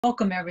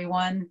Welcome,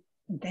 everyone,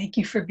 and thank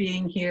you for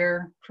being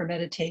here for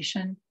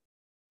meditation.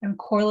 I'm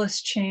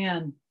Corliss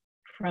Chan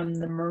from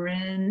the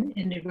MarinHealth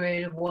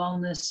Integrative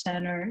Wellness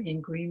Center in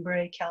Green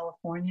Bay,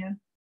 California.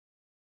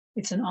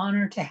 It's an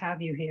honor to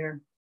have you here.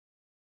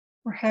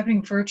 We're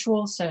having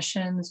virtual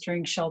sessions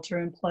during shelter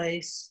in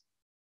place,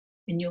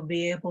 and you'll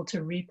be able to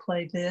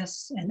replay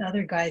this and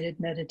other guided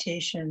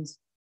meditations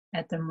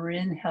at the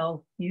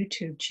MarinHealth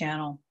YouTube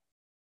channel.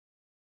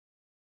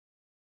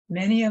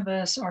 Many of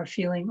us are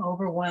feeling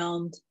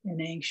overwhelmed and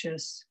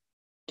anxious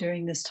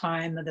during this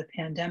time of the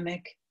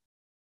pandemic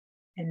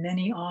and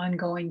many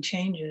ongoing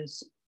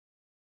changes.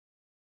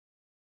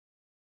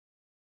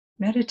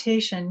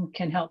 Meditation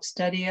can help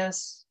steady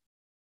us,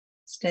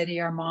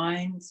 steady our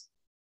minds.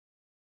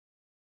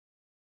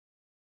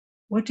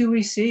 What do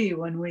we see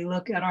when we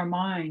look at our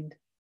mind?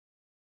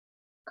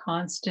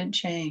 Constant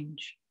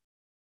change.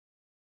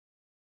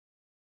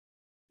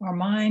 Our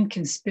mind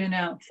can spin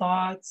out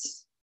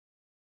thoughts,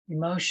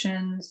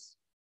 emotions,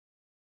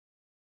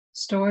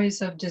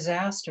 stories of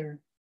disaster,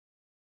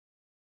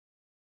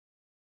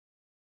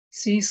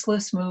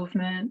 ceaseless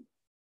movement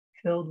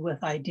filled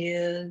with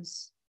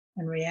ideas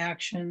and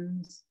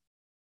reactions.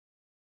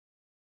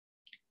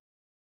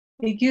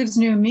 It gives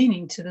new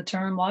meaning to the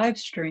term live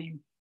stream,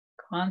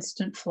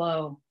 constant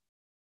flow.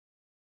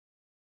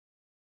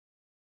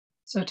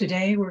 So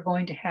today we're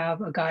going to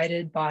have a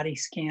guided body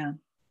scan.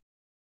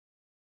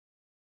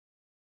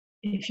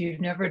 If you've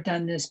never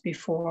done this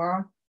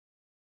before,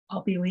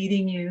 I'll be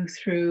leading you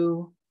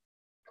through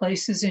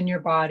places in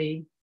your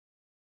body,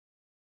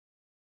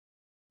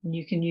 and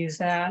you can use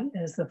that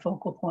as the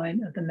focal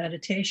point of the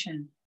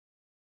meditation.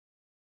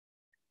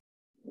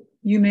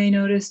 You may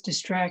notice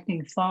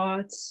distracting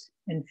thoughts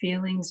and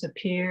feelings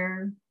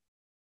appear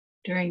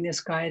during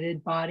this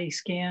guided body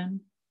scan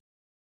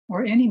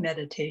or any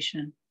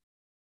meditation.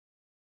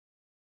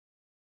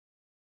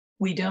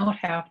 We don't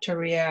have to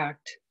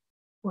react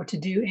or to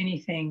do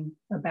anything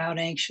about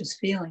anxious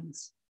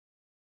feelings.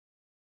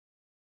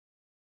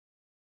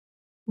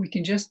 We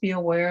can just be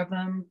aware of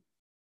them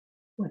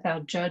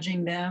without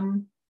judging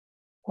them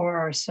or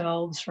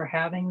ourselves for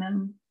having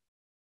them.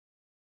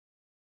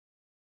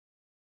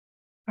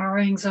 Our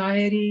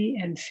anxiety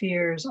and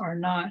fears are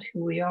not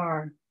who we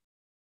are.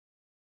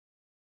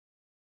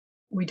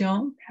 We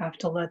don't have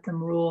to let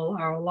them rule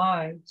our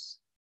lives.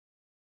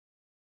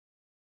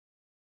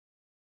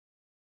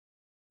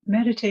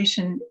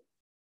 Meditation,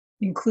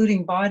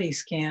 including body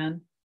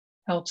scan,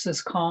 helps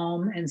us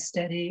calm and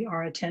steady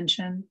our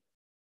attention.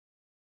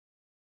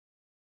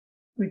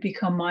 We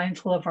become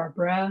mindful of our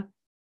breath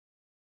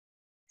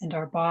and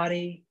our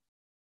body,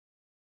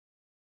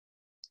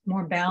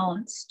 more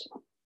balanced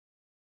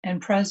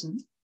and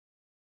present.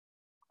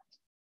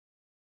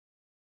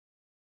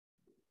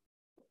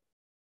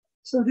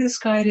 So this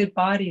guided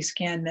body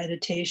scan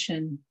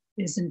meditation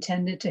is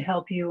intended to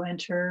help you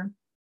enter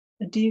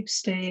a deep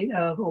state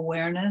of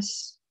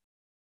awareness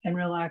and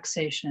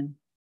relaxation.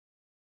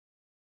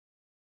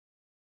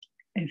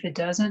 If it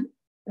doesn't,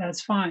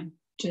 that's fine.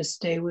 Just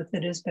stay with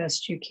it as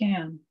best you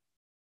can.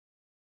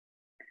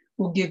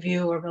 We'll give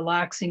you a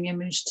relaxing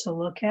image to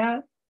look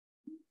at.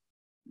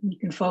 You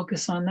can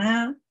focus on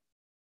that,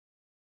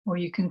 or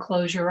you can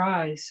close your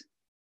eyes.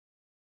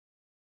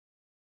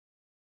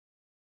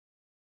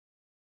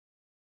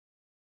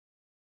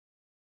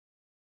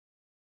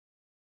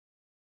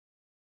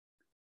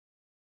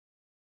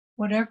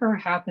 Whatever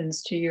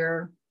happens to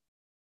your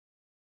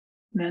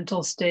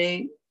mental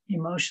state,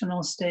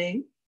 emotional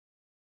state,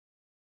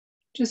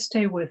 just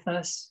stay with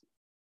us.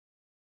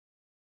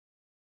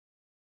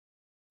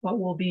 What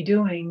we'll be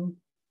doing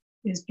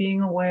is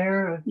being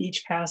aware of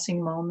each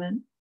passing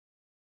moment,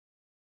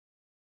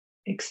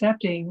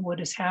 accepting what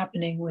is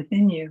happening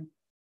within you.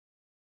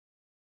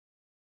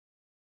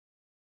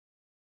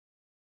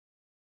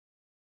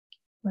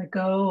 Let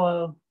go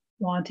of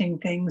wanting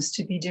things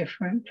to be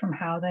different from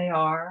how they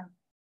are,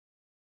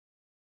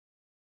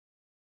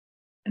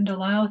 and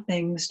allow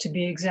things to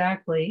be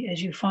exactly as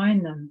you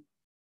find them.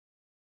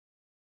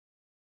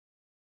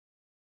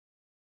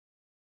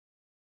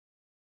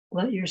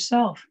 Let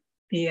yourself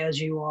be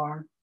as you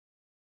are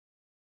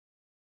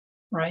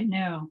right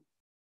now.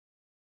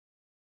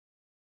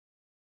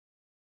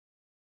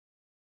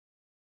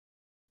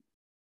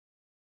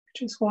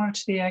 Just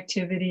watch the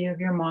activity of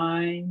your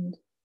mind,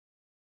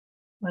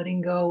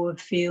 letting go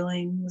of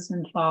feelings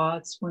and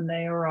thoughts when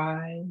they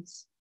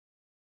arise.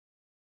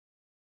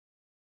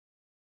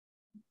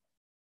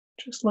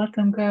 Just let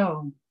them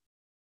go.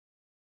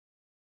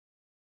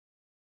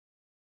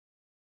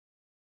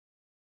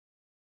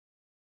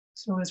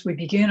 So as we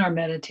begin our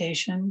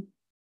meditation,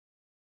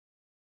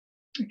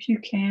 if you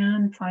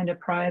can, find a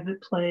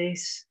private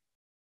place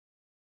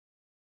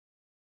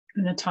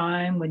and a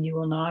time when you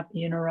will not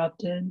be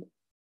interrupted.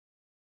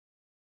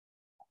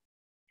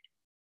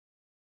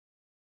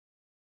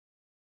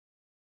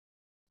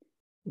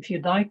 If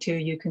you'd like to,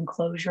 you can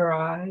close your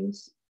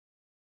eyes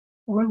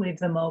or leave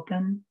them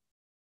open.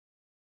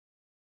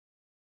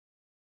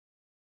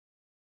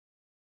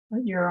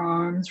 Let your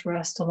arms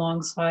rest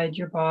alongside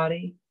your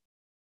body.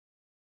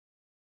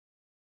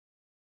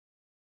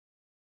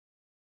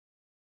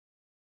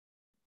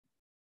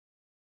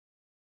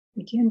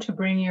 Begin to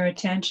bring your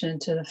attention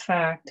to the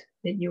fact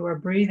that you are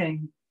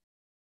breathing.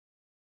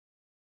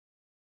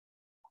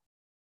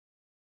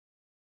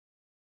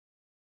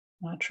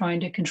 Not trying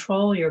to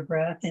control your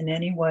breath in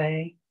any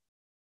way,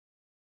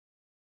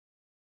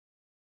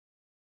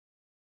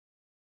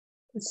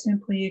 but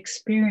simply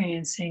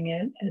experiencing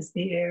it as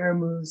the air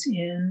moves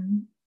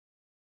in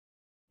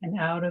and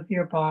out of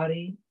your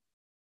body.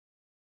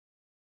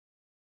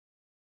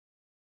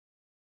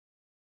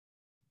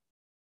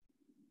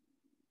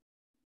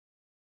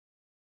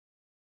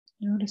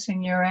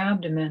 Noticing your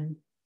abdomen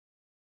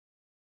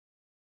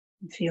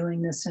and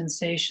feeling the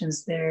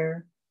sensations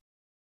there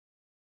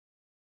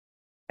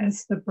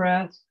as the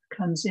breath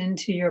comes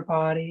into your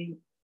body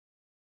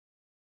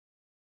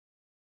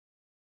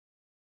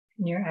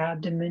and your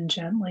abdomen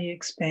gently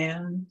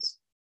expands.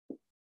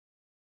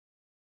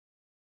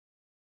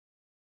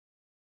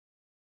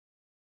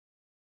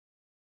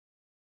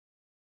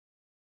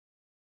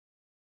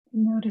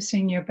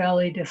 Noticing your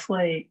belly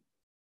deflate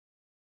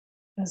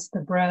as the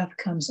breath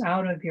comes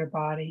out of your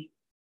body.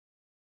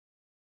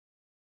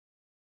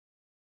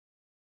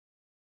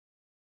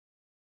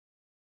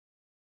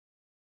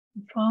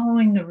 And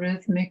following the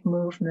rhythmic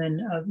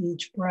movement of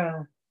each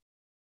breath,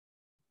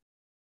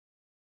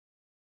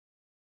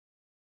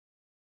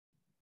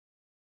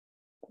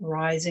 the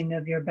rising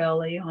of your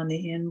belly on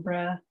the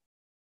in-breath,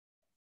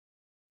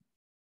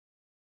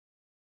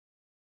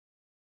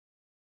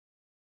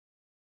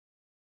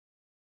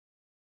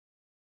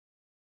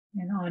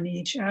 and on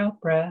each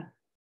out-breath,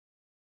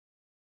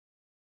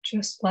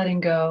 just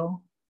letting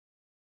go,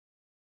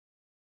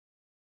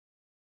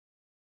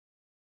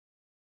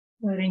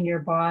 letting your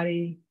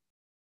body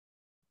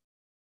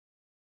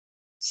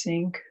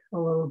sink a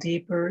little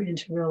deeper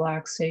into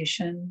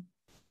relaxation.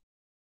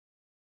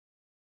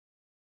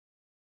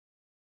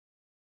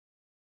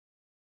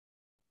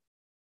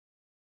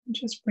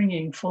 Just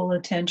bringing full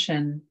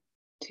attention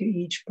to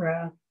each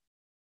breath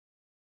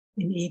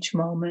in each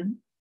moment.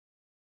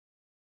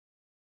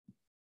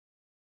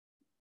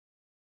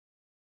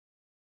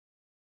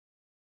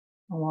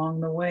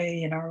 Along the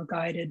way in our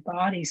guided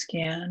body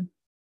scan,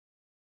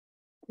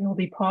 there will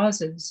be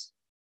pauses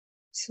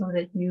so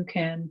that you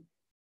can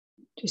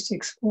just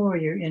explore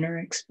your inner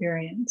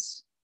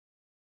experience.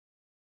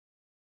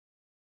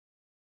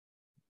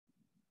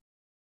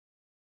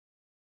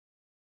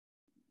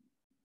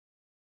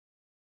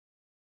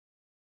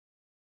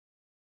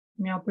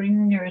 Now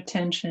bring your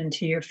attention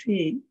to your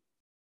feet,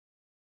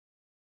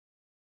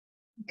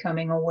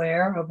 becoming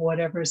aware of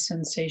whatever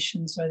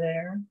sensations are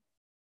there.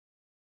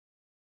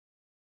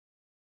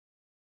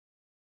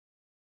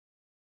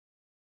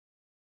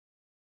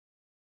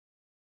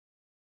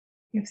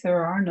 If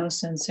there are no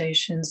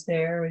sensations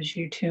there as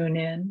you tune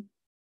in,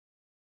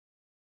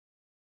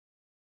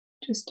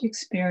 just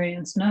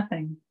experience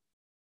nothing.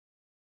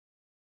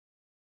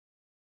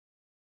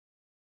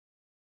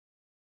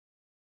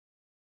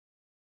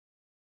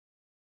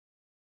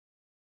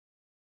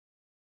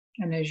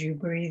 And as you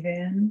breathe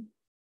in,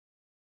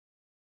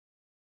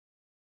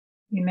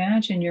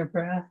 imagine your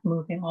breath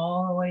moving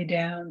all the way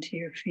down to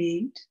your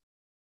feet.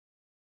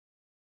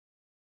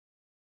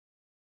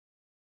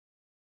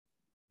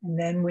 And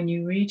then when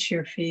you reach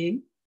your feet,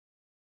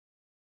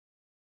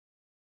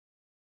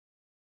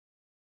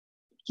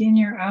 begin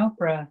your out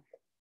breath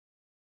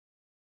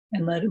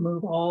and let it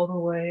move all the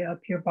way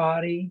up your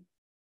body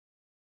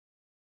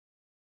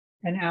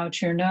and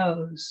out your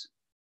nose,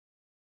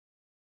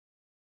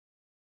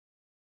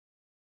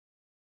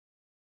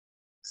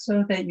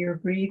 so that you're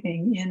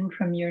breathing in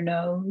from your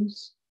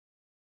nose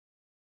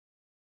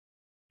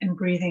and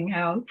breathing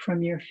out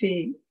from your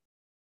feet.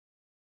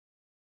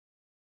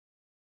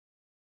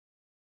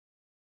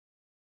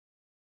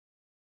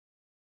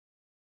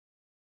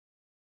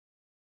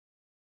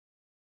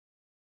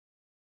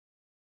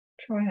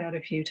 Try that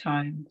a few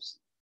times.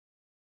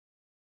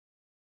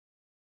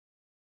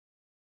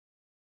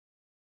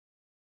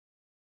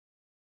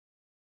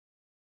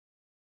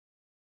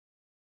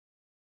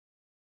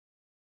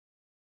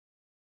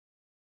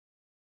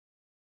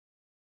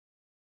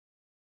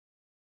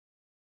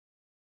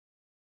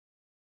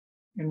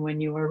 And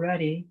when you are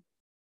ready,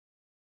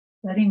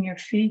 letting your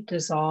feet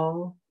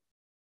dissolve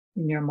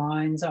in your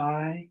mind's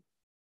eye,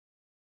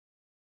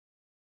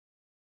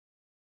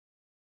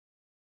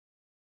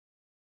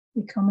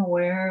 become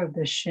aware of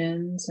the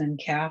shins and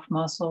calf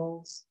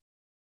muscles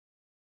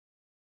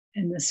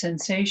and the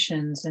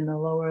sensations in the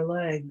lower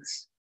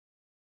legs.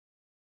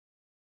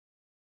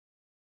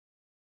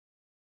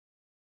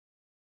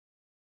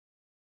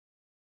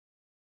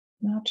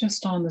 Not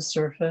just on the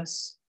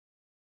surface,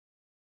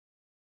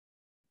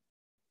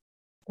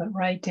 but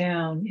right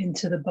down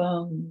into the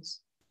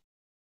bones.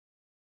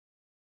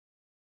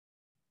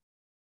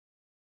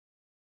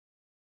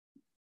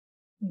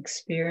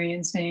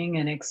 Experiencing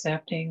and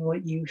accepting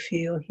what you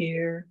feel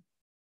here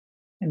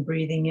and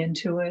breathing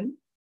into it.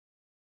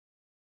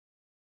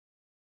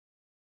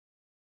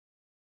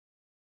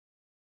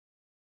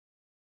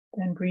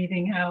 Then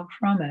breathing out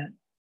from it.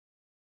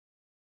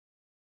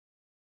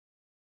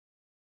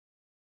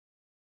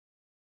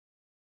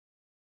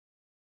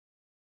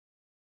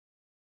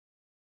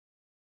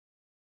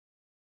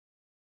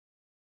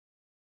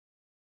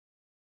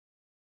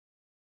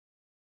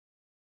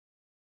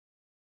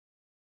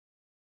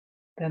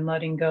 Then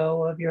letting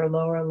go of your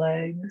lower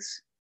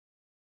legs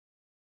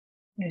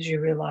as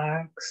you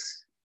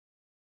relax.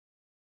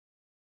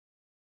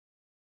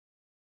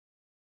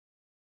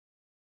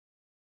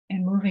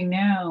 And moving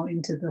now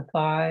into the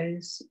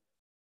thighs.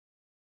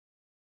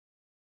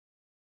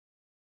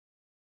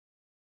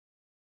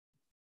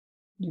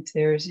 If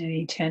there's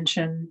any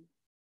tension,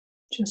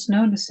 just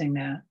noticing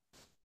that.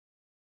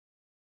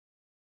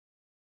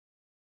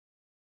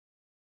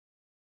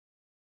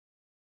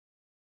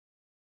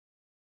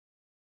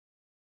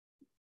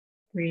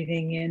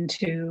 Breathing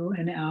into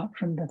and out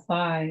from the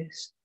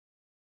thighs.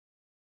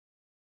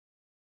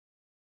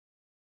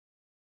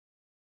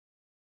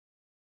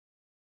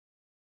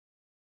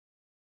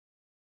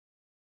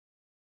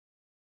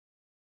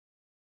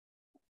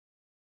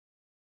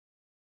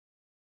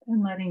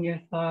 And letting your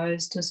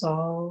thighs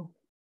dissolve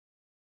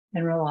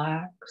and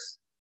relax.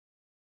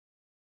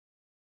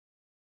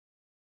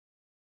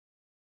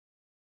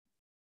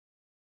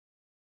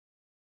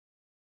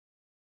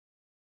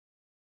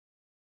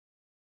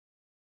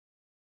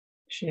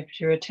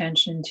 Shift your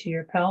attention to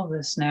your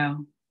pelvis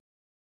now.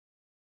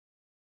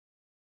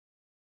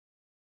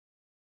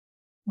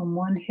 From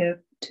one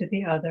hip to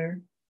the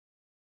other.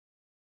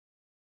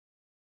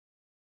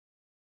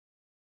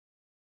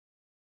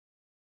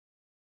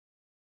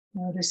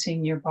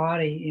 Noticing your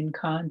body in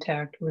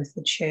contact with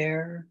the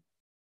chair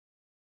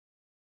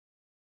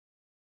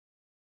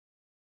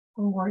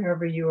or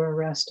wherever you are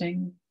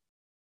resting.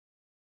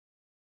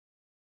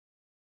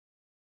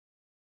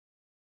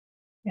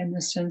 And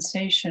the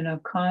sensation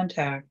of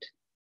contact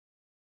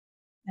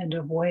and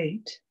of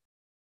weight.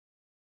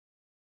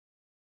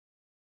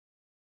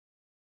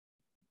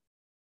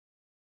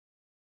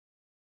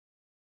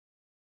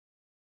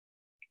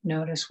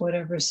 Notice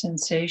whatever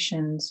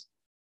sensations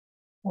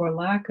or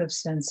lack of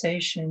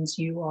sensations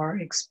you are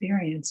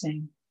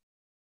experiencing.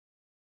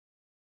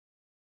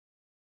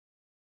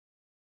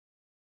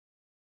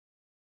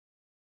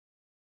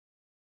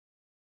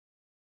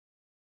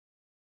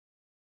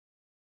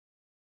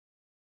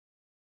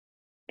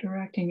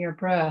 Directing your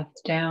breath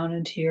down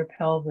into your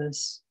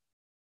pelvis,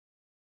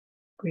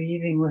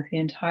 breathing with the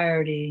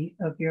entirety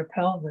of your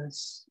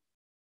pelvis.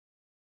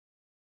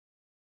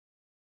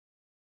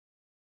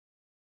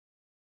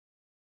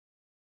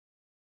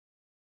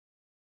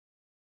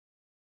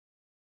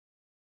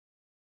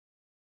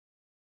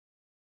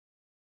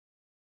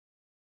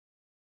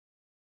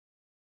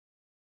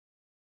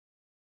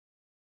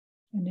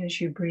 And as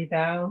you breathe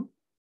out,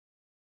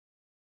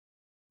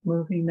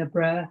 moving the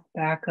breath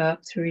back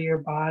up through your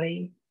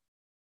body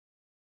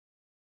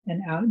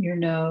and out your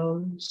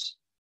nose,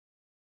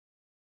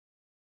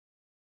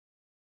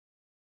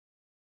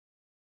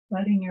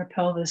 letting your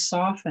pelvis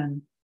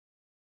soften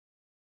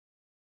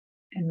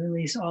and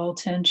release all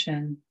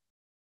tension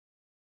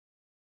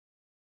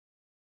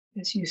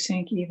as you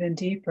sink even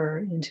deeper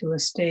into a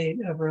state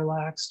of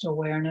relaxed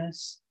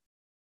awareness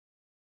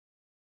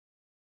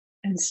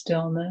and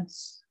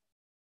stillness.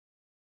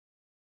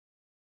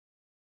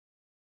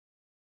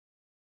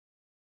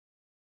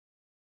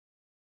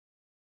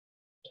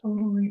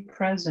 Totally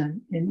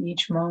present in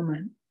each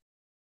moment.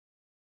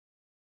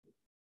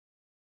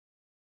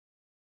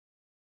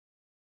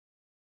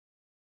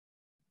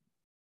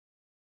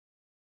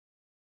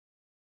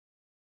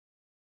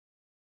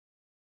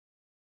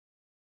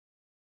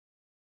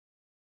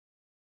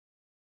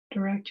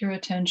 Direct your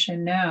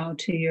attention now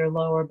to your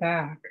lower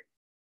back.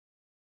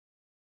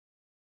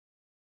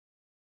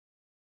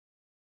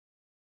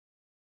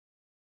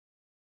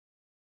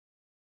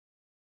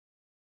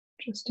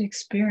 Just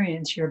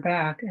experience your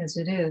back as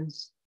it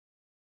is.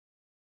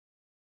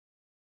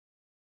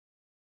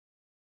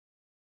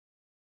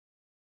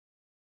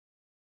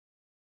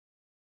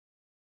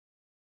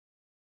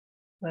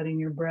 Letting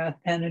your breath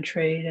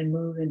penetrate and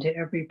move into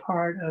every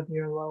part of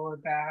your lower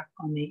back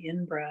on the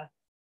in-breath.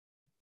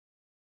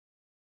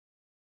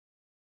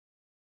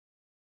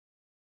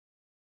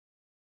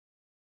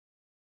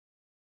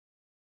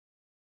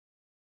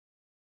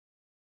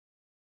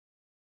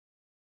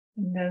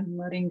 And then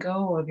letting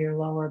go of your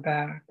lower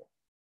back.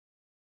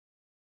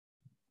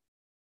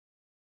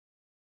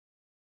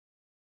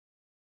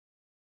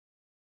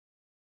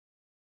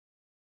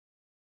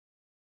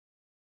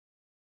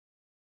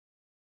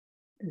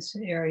 This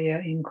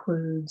area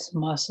includes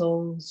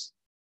muscles,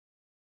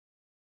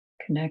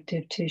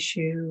 connective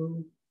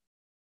tissue,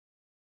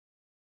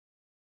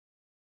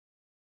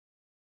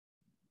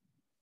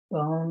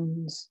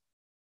 bones,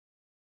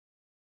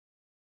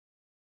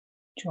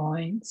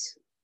 joints,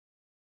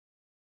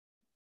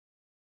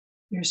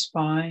 your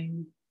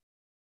spine.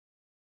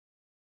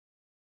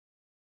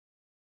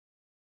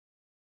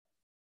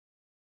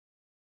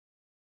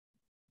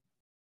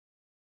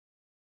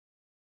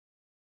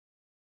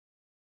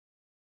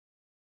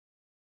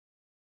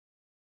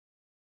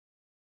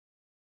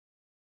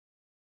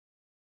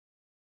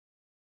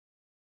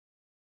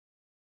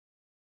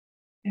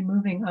 And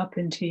moving up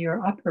into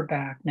your upper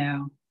back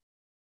now.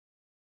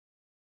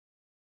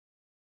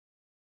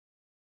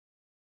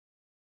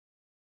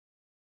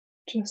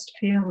 Just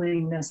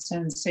feeling the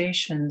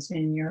sensations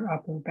in your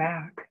upper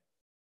back.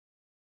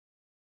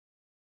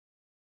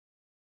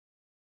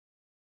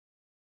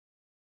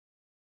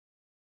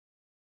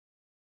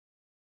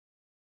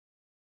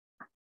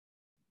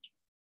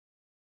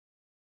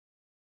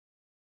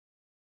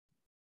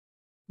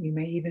 You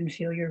may even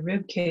feel your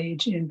rib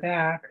cage in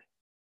back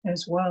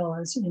as well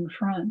as in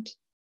front.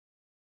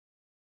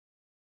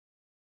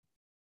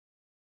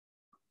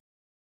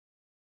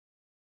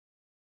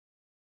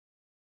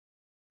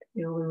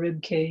 Feel the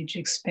rib cage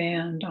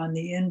expand on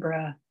the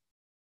in-breath.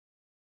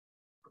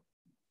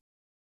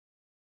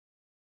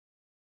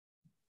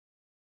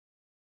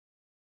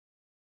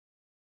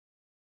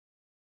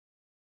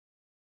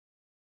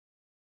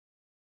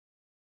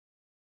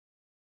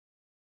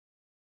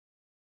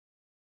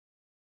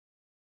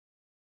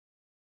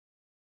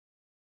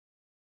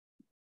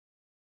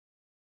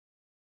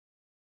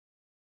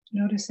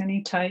 Notice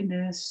any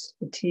tightness,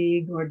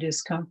 fatigue, or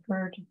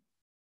discomfort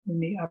in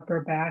the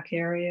upper back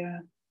area.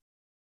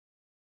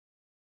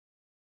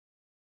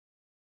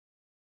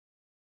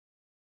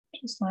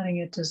 Just letting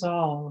it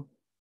dissolve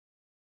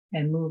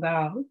and move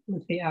out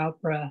with the out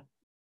breath.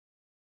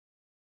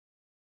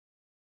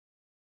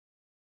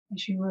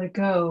 As you let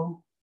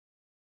go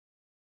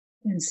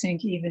and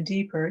sink even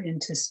deeper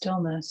into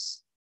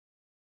stillness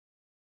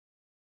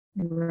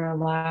and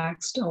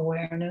relaxed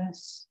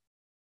awareness.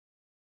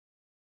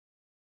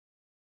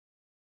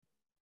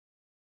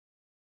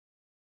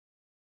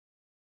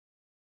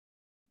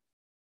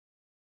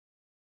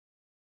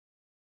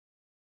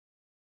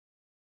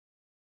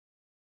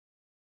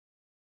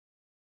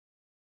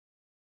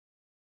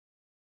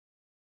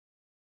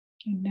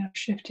 And now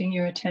shifting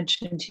your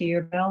attention to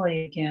your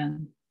belly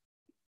again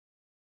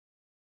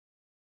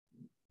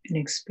and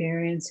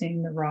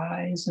experiencing the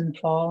rise and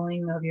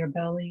falling of your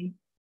belly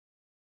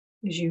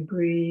as you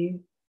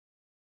breathe.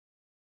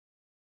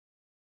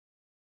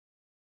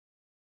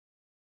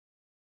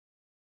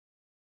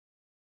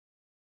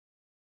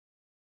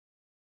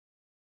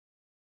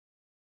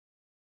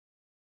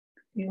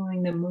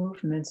 Feeling the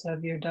movements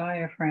of your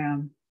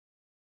diaphragm,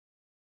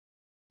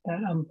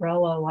 that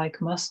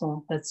umbrella-like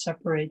muscle that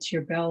separates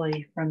your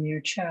belly from your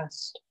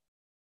chest.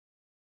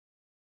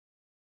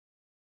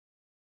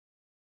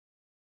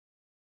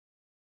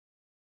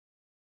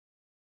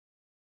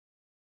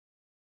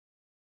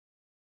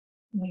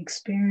 And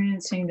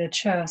experiencing the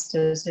chest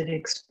as it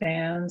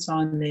expands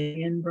on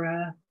the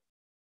in-breath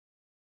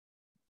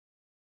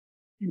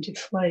and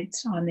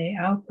deflates on the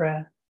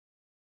out-breath.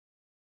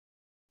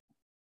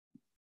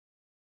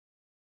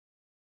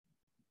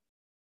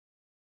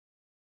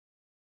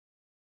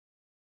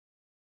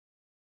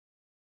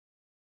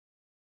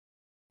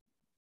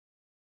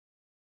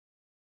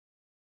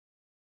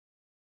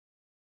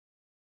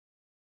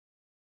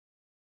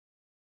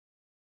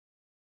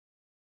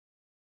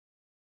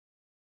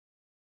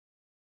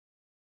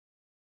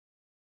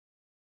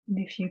 And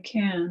if you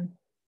can,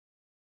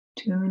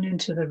 tune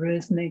into the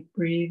rhythmic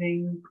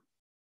breathing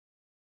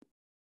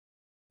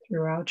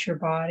throughout your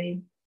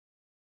body.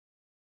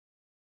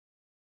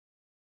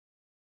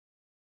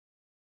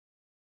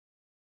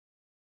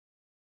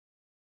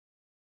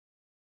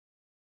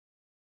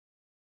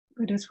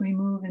 But as we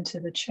move into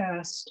the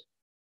chest,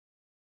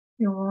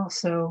 you'll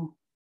also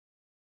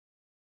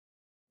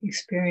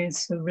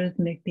experience the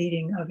rhythmic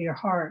beating of your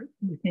heart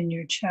within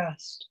your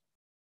chest.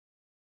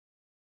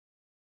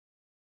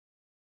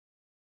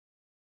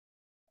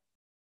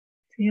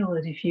 Feel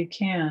it if you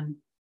can.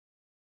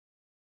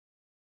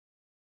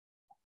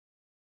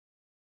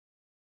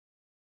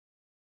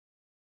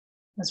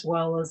 As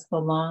well as the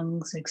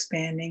lungs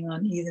expanding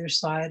on either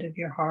side of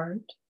your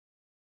heart.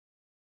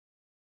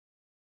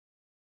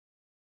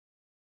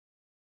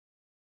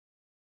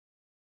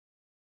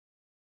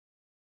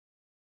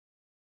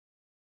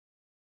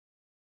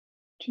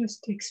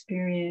 Just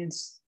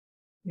experience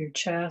your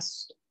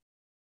chest,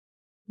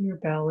 your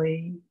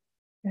belly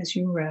as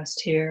you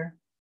rest here.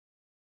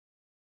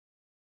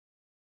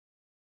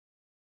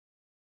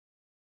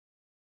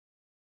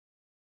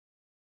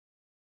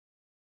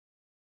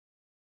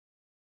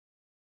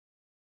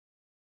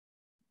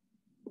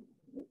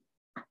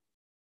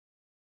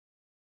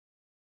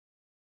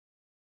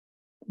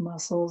 The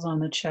muscles on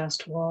the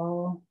chest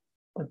wall,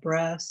 the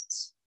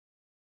breasts,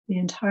 the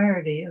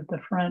entirety of the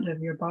front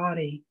of your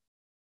body.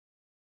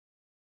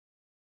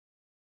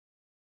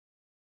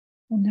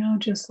 And now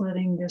just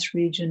letting this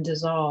region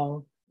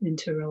dissolve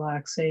into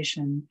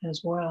relaxation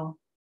as well.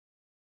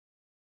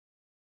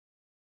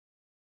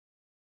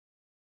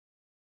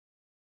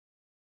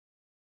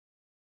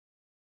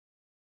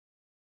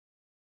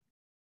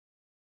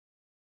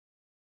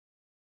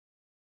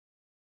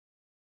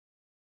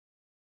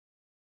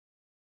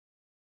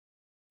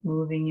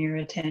 Moving your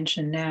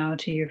attention now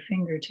to your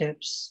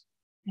fingertips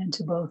and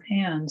to both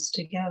hands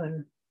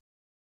together.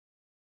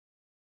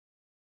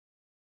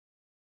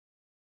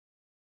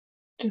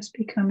 Just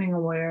becoming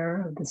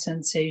aware of the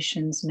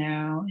sensations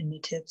now in the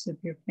tips of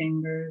your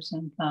fingers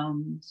and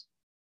thumbs.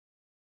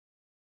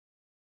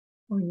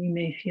 Or you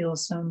may feel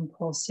some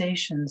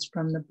pulsations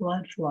from the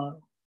blood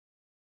flow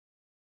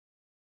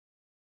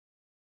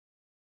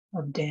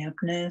of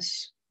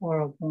dampness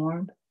or of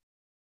warmth,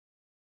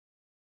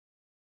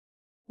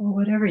 or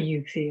whatever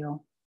you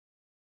feel.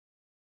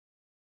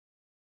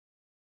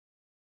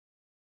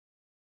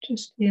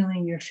 Just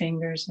feeling your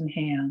fingers and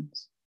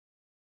hands.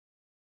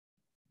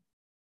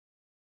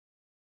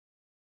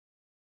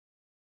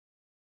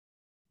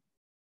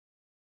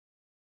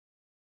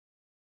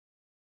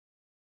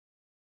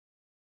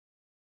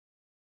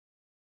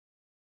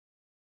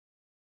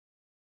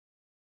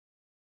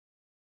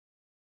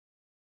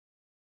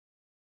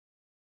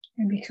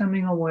 And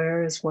becoming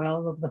aware as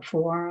well of the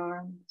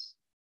forearms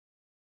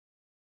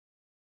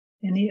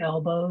and the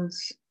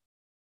elbows.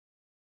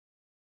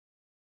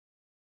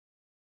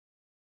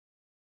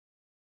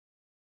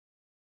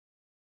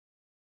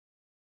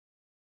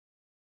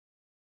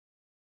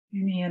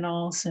 Any and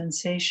all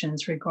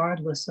sensations,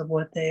 regardless of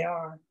what they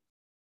are.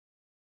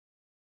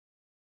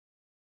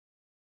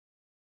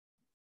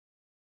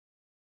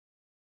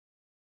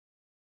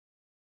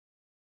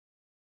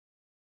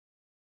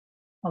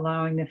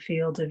 Allowing the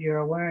field of your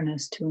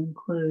awareness to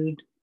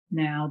include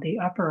now the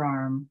upper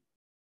arm,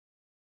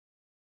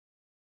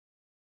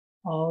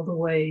 all the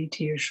way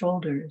to your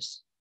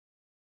shoulders.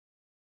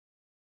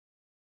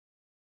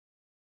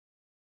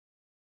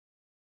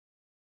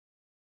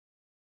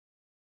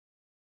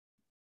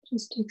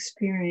 Just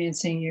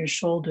experiencing your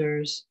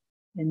shoulders,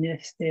 and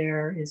if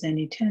there is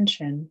any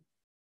tension,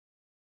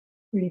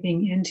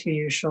 breathing into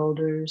your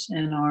shoulders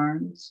and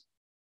arms.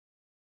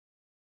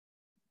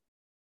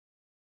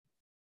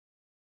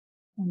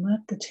 And let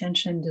the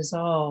tension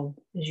dissolve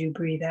as you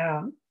breathe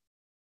out.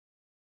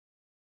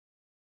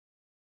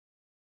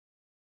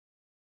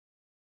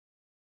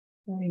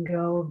 Letting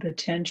go of the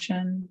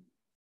tension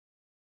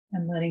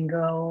and letting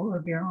go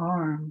of your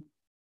arm.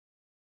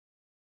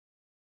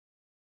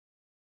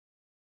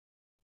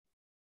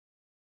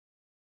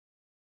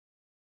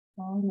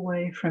 All the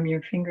way from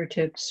your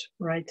fingertips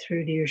right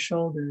through to your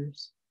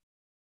shoulders.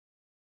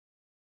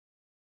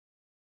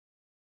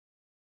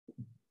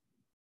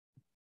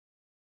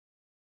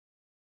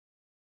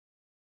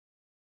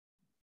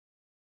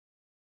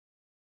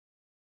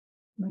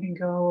 Letting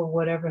go of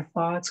whatever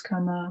thoughts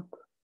come up.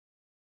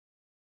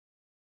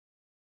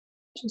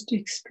 Just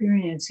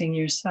experiencing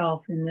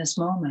yourself in this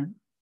moment.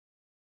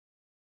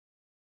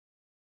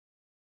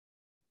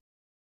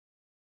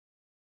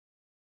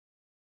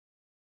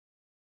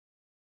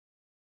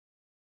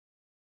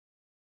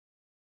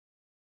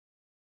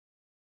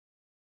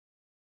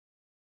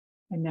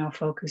 And now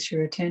focus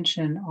your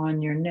attention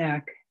on your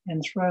neck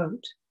and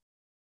throat.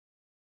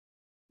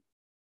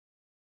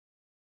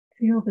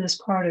 Feel this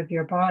part of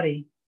your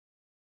body.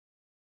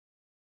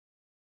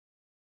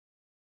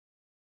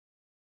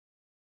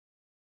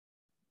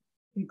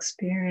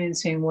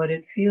 Experiencing what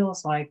it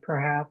feels like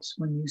perhaps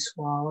when you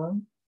swallow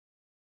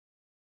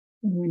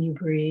and when you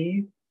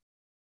breathe.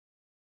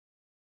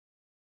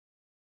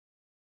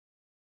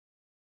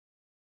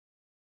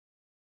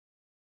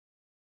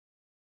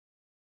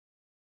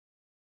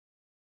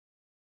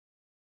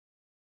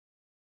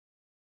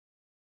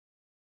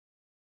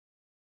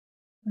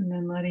 And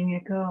then letting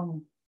it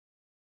go.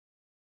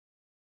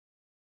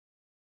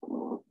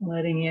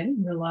 Letting it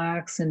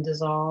relax and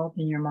dissolve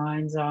in your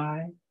mind's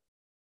eye.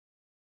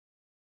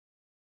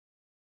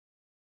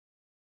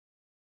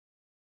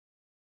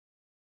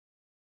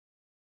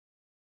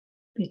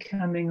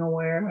 Becoming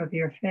aware of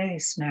your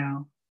face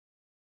now.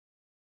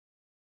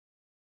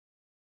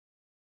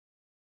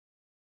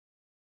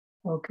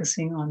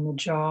 Focusing on the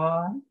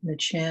jaw, the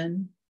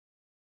chin.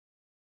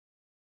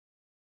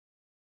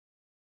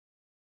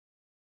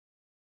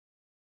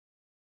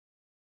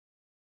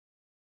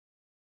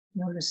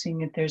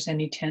 Noticing if there's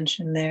any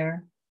tension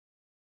there.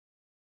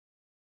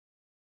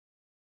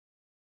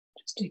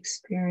 Just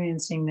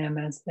experiencing them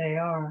as they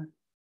are.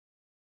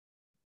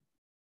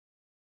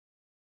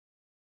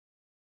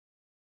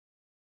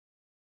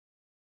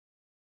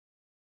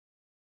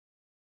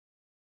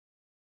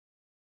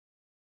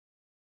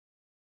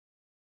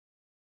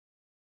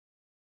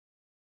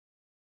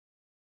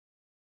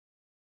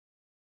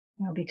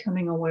 Now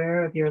becoming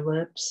aware of your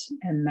lips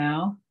and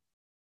mouth.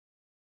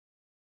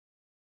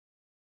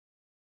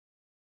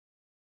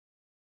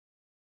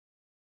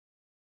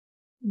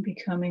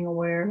 Becoming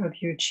aware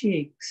of your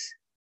cheeks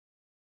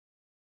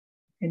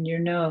and your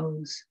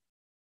nose.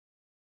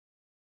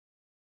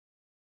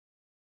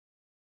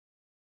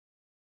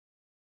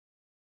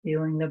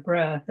 Feeling the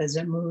breath as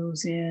it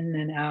moves in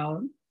and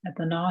out at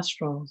the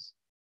nostrils.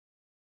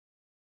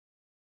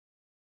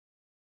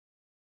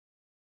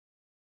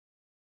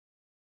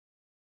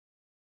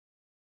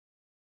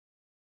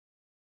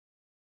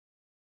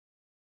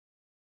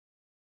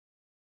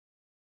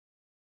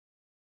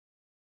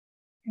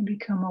 And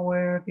become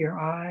aware of your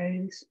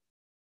eyes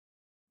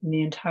and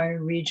the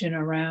entire region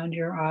around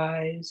your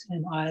eyes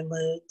and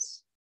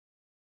eyelids.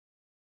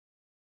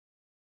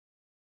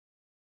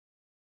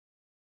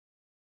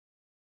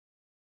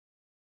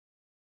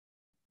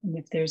 And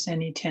if there's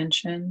any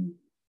tension,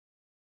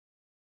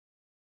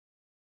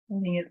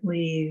 letting it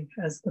leave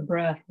as the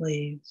breath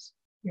leaves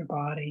your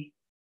body.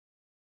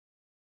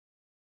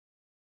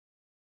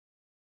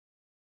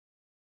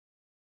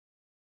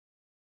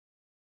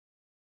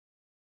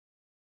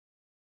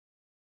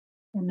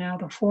 And now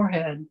the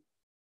forehead,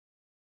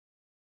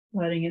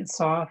 letting it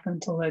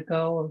soften to let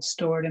go of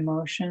stored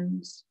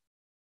emotions.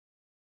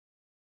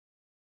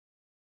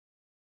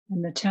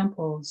 And the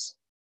temples,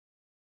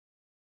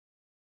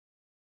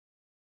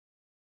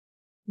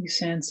 you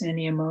sense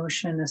any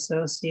emotion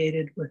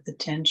associated with the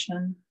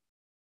tension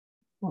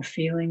or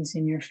feelings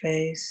in your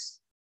face.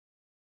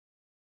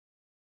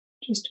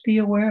 Just be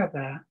aware of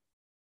that.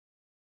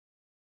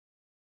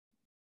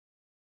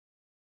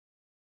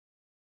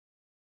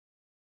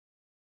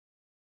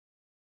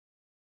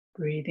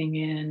 Breathing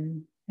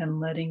in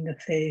and letting the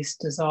face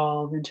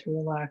dissolve into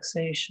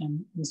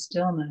relaxation and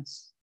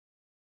stillness.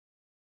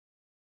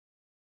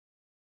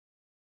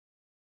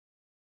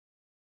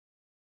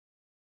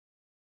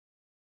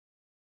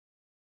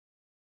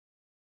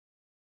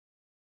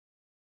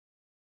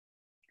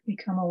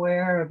 Become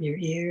aware of your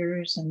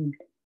ears and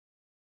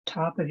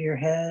top of your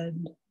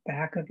head,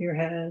 back of your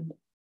head.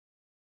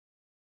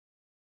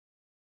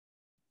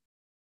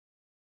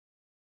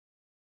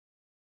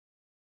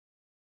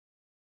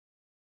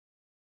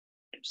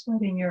 Just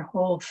letting your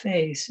whole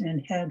face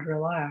and head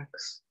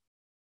relax.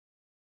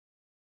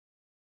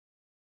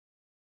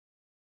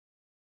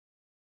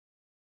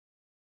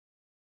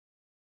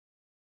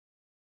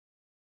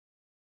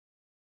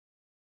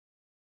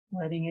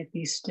 Letting it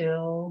be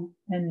still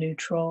and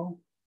neutral.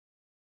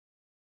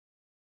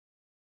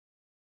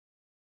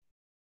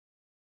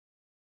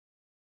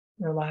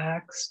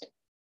 Relaxed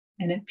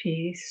and at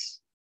peace.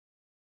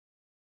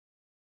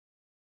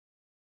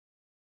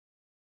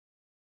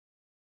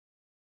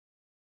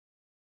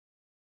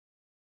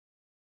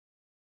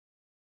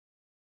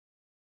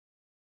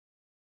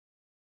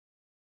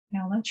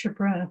 Now let your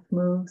breath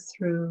move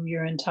through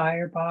your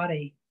entire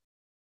body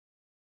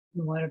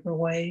in whatever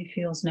way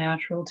feels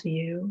natural to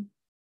you.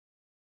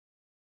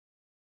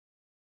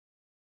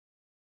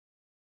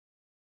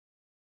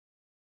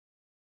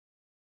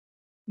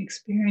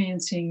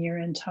 Experiencing your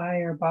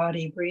entire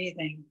body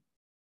breathing.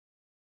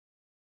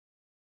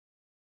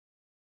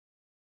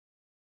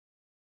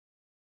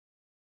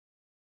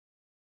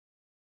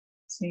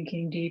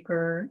 Sinking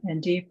deeper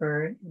and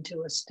deeper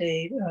into a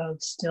state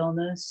of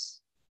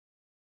stillness,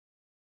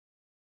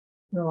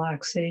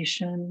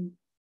 relaxation,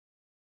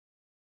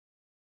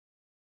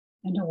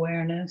 and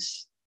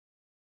awareness.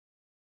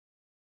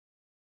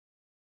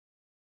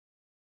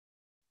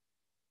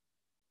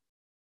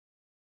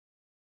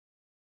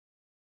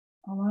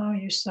 Allow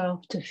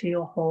yourself to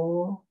feel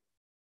whole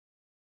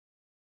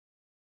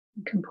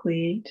and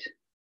complete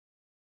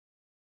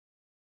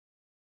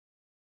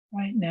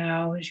right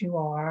now as you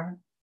are.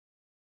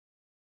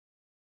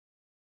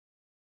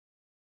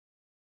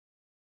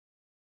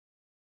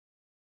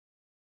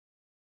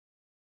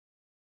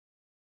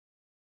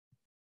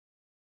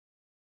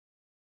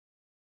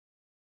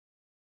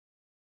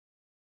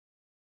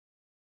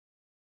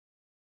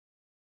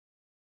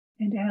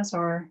 And as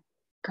our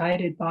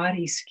guided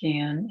body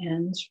scan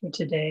ends for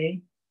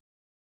today,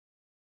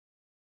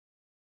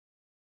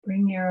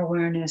 bring your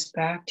awareness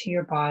back to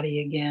your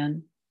body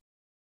again,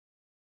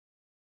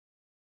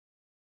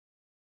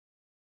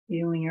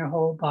 feeling your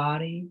whole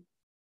body.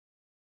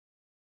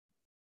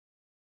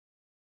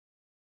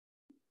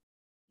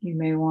 You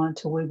may want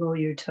to wiggle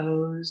your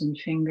toes and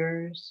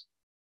fingers.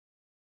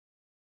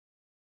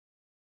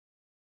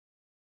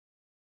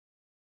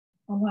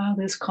 Allow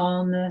this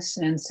calmness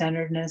and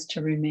centeredness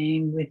to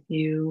remain with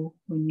you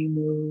when you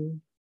move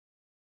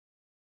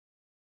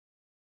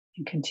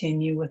and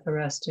continue with the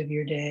rest of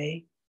your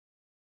day.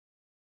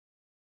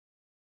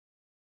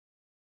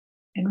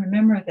 And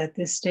remember that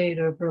this state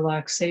of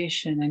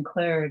relaxation and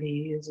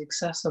clarity is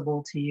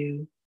accessible to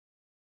you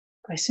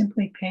by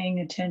simply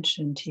paying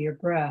attention to your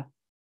breath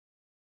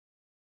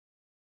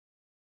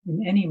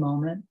in any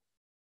moment,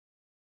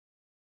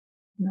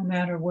 no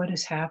matter what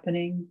is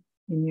happening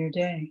in your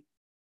day.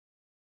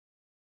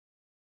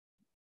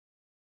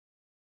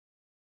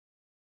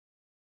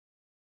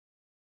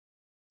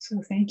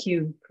 So thank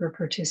you for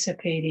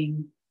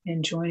participating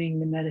and joining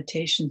the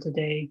meditation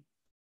today.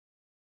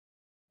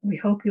 We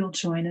hope you'll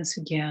join us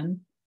again,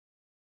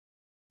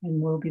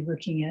 and we'll be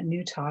looking at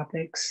new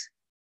topics,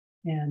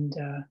 and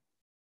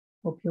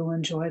hope you'll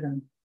enjoy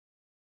them.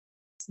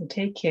 So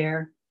take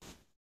care,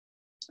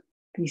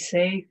 be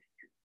safe,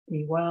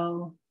 be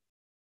well,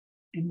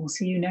 and we'll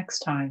see you next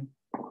time.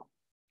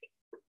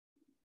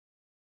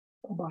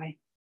 Bye-bye.